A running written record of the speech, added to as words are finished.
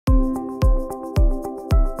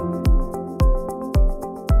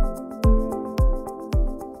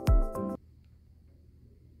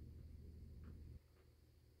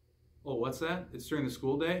What's that? It's during the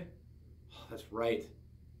school day? Oh, that's right.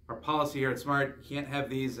 Our policy here at Smart, you can't have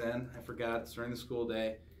these in. I forgot, it's during the school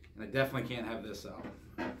day. And I definitely can't have this out.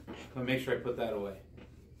 I'll make sure I put that away.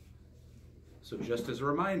 So just as a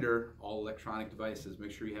reminder, all electronic devices,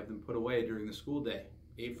 make sure you have them put away during the school day,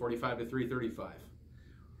 8:45 to 3:35.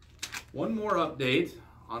 One more update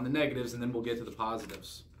on the negatives and then we'll get to the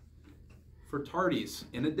positives. For tardies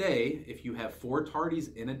in a day, if you have 4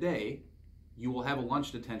 tardies in a day, you will have a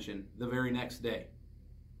lunch detention the very next day.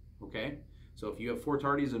 Okay? So if you have 4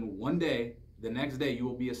 tardies in one day, the next day you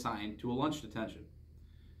will be assigned to a lunch detention.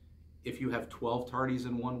 If you have 12 tardies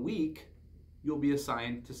in 1 week, you'll be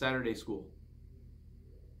assigned to Saturday school.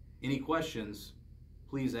 Any questions,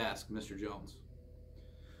 please ask Mr. Jones.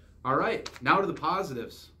 All right, now to the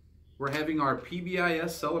positives. We're having our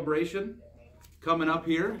PBIS celebration coming up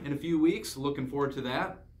here in a few weeks. Looking forward to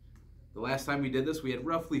that. The last time we did this, we had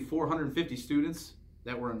roughly 450 students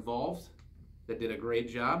that were involved that did a great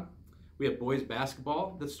job. We have boys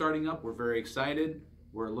basketball that's starting up. We're very excited.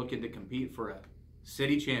 We're looking to compete for a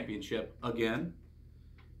city championship again.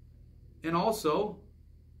 And also,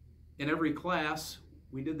 in every class,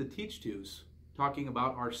 we did the Teach-Tos, talking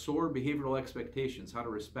about our SOAR behavioral expectations, how to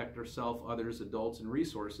respect ourselves, others, adults, and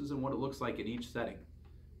resources, and what it looks like in each setting.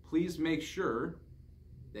 Please make sure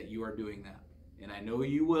that you are doing that. And I know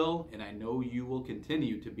you will, and I know you will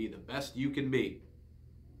continue to be the best you can be.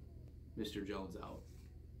 Mr. Jones out.